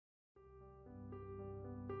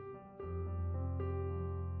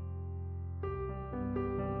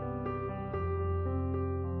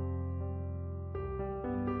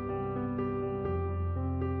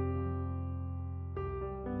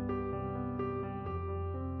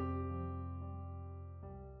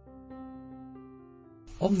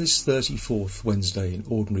On this 34th Wednesday in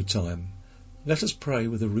Ordinary Time, let us pray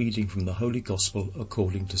with a reading from the Holy Gospel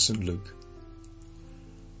according to St. Luke.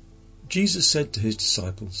 Jesus said to his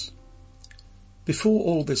disciples, "Before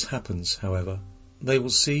all this happens, however, they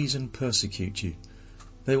will seize and persecute you.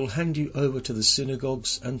 They will hand you over to the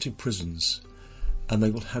synagogues and to prisons, and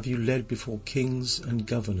they will have you led before kings and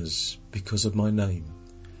governors because of my name.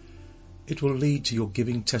 It will lead to your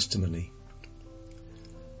giving testimony.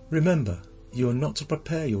 Remember, you are not to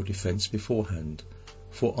prepare your defence beforehand,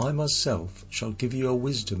 for I myself shall give you a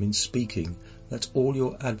wisdom in speaking that all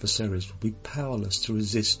your adversaries will be powerless to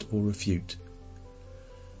resist or refute.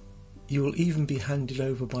 You will even be handed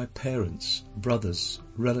over by parents, brothers,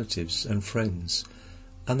 relatives and friends,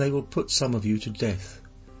 and they will put some of you to death.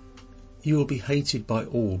 You will be hated by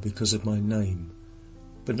all because of my name,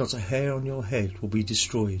 but not a hair on your head will be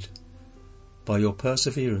destroyed. By your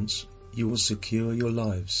perseverance you will secure your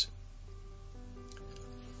lives."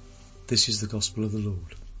 This is the Gospel of the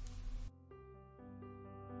Lord.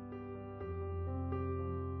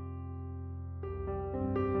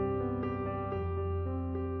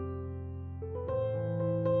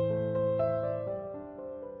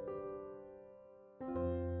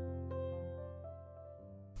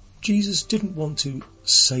 Jesus didn't want to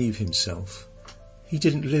save himself. He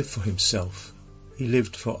didn't live for himself. He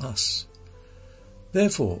lived for us.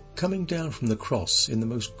 Therefore, coming down from the cross in the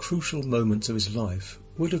most crucial moments of his life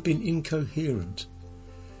would have been incoherent.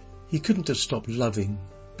 He couldn't have stopped loving,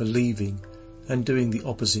 believing, and doing the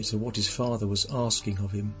opposite of what his Father was asking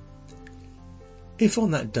of him. If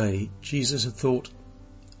on that day Jesus had thought,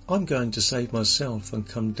 "I'm going to save myself and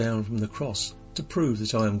come down from the cross to prove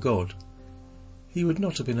that I am God," he would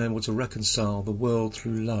not have been able to reconcile the world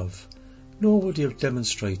through love, nor would he have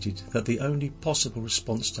demonstrated that the only possible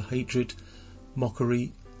response to hatred,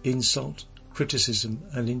 mockery, insult, criticism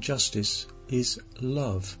and injustice is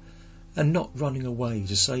love, and not running away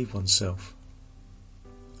to save oneself.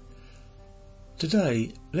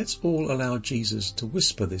 Today, let's all allow Jesus to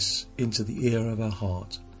whisper this into the ear of our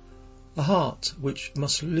heart, a heart which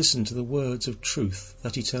must listen to the words of truth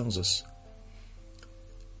that he tells us.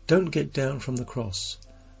 Don't get down from the cross.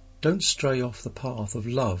 Don't stray off the path of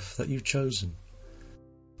love that you've chosen.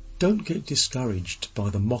 Don't get discouraged by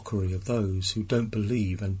the mockery of those who don't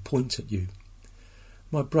believe and point at you.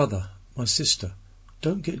 My brother, my sister,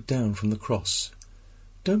 don't get down from the cross.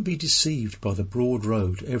 Don't be deceived by the broad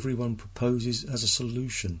road everyone proposes as a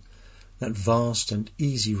solution. That vast and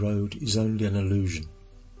easy road is only an illusion.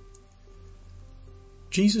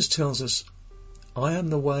 Jesus tells us, "I am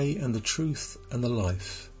the way and the truth and the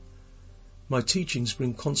life. My teachings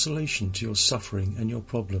bring consolation to your suffering and your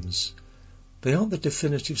problems. They aren't the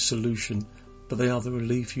definitive solution, but they are the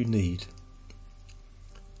relief you need.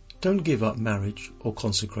 Don't give up marriage or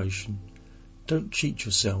consecration. Don't cheat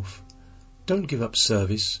yourself. Don't give up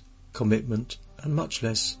service, commitment, and much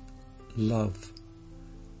less love.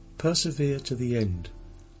 Persevere to the end.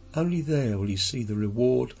 Only there will you see the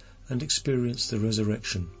reward and experience the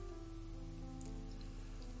resurrection."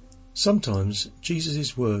 Sometimes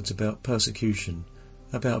Jesus' words about persecution,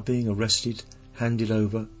 about being arrested, handed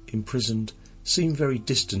over, imprisoned, seem very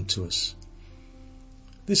distant to us.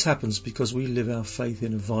 This happens because we live our faith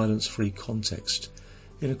in a violence-free context,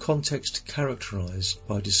 in a context characterised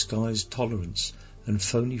by disguised tolerance and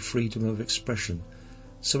phony freedom of expression,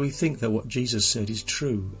 so we think that what Jesus said is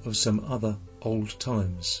true of some other old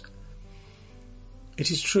times.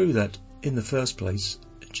 It is true that, in the first place,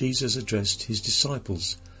 Jesus addressed his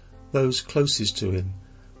disciples, those closest to him,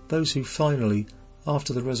 those who finally,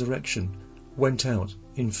 after the resurrection, went out,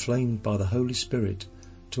 inflamed by the Holy Spirit,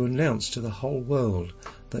 to announce to the whole world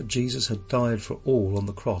that Jesus had died for all on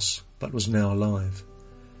the cross, but was now alive.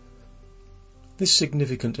 This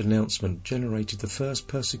significant announcement generated the first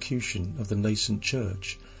persecution of the nascent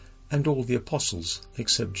church, and all the apostles,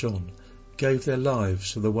 except John, gave their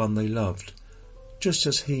lives for the one they loved, just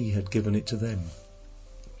as he had given it to them.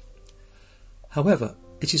 However,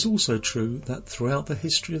 it is also true that throughout the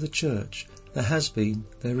history of the church there has been,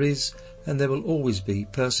 there is, and there will always be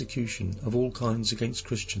persecution of all kinds against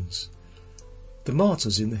Christians. The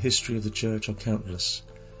martyrs in the history of the church are countless.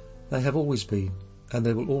 They have always been, and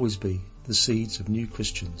they will always be, the seeds of new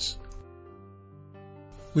Christians.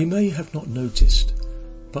 We may have not noticed,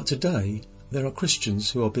 but today there are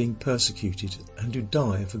Christians who are being persecuted and who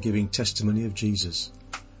die for giving testimony of Jesus.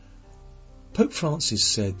 Pope Francis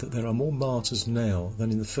said that there are more martyrs now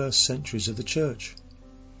than in the first centuries of the Church.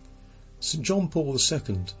 St. John Paul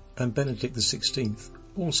II and Benedict XVI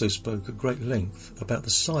also spoke at great length about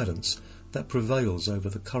the silence that prevails over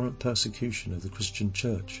the current persecution of the Christian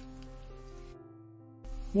Church.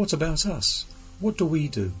 What about us? What do we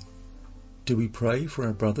do? Do we pray for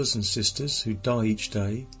our brothers and sisters who die each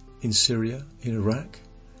day in Syria, in Iraq?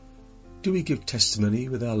 Do we give testimony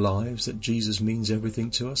with our lives that Jesus means everything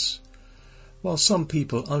to us? While some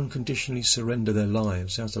people unconditionally surrender their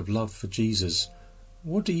lives out of love for Jesus,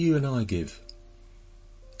 what do you and I give?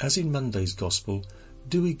 As in Monday's Gospel,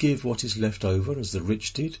 do we give what is left over as the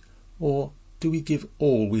rich did, or do we give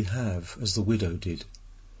all we have as the widow did?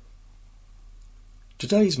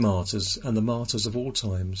 Today's martyrs and the martyrs of all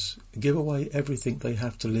times give away everything they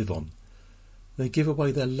have to live on. They give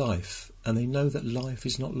away their life, and they know that life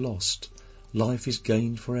is not lost. Life is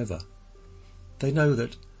gained forever. They know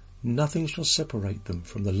that nothing shall separate them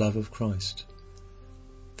from the love of Christ.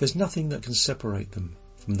 There's nothing that can separate them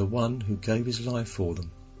from the one who gave his life for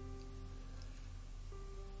them.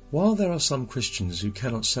 While there are some Christians who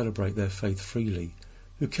cannot celebrate their faith freely,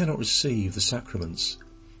 who cannot receive the sacraments,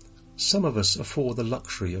 some of us afford the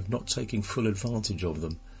luxury of not taking full advantage of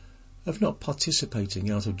them, of not participating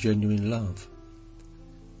out of genuine love.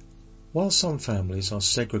 While some families are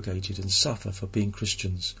segregated and suffer for being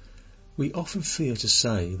Christians, we often fear to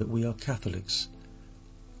say that we are Catholics.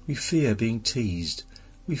 We fear being teased.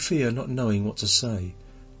 We fear not knowing what to say.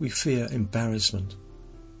 We fear embarrassment.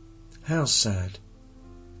 How sad.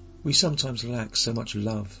 We sometimes lack so much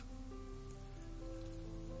love.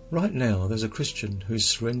 Right now there's a Christian who is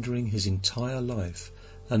surrendering his entire life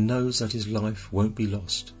and knows that his life won't be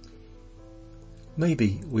lost.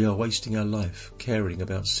 Maybe we are wasting our life caring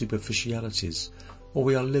about superficialities, or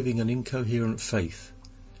we are living an incoherent faith.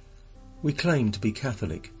 We claim to be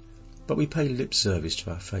Catholic, but we pay lip service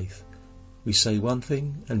to our faith. We say one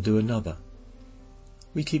thing and do another.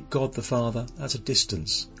 We keep God the Father at a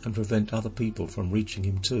distance and prevent other people from reaching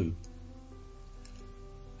him too.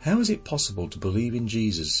 How is it possible to believe in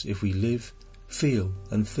Jesus if we live, feel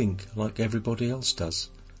and think like everybody else does?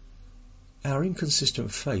 Our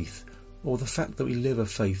inconsistent faith, or the fact that we live a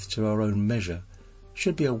faith to our own measure,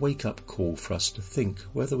 should be a wake-up call for us to think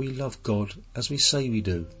whether we love God as we say we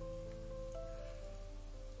do.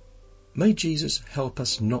 May Jesus help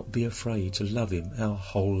us not be afraid to love him our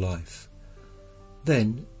whole life.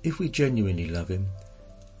 Then, if we genuinely love him,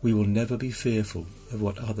 we will never be fearful of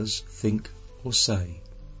what others think or say.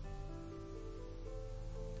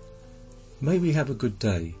 May we have a good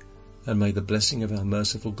day, and may the blessing of our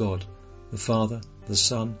merciful God, the Father, the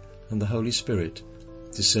Son, and the Holy Spirit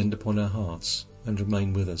descend upon our hearts and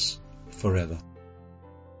remain with us forever.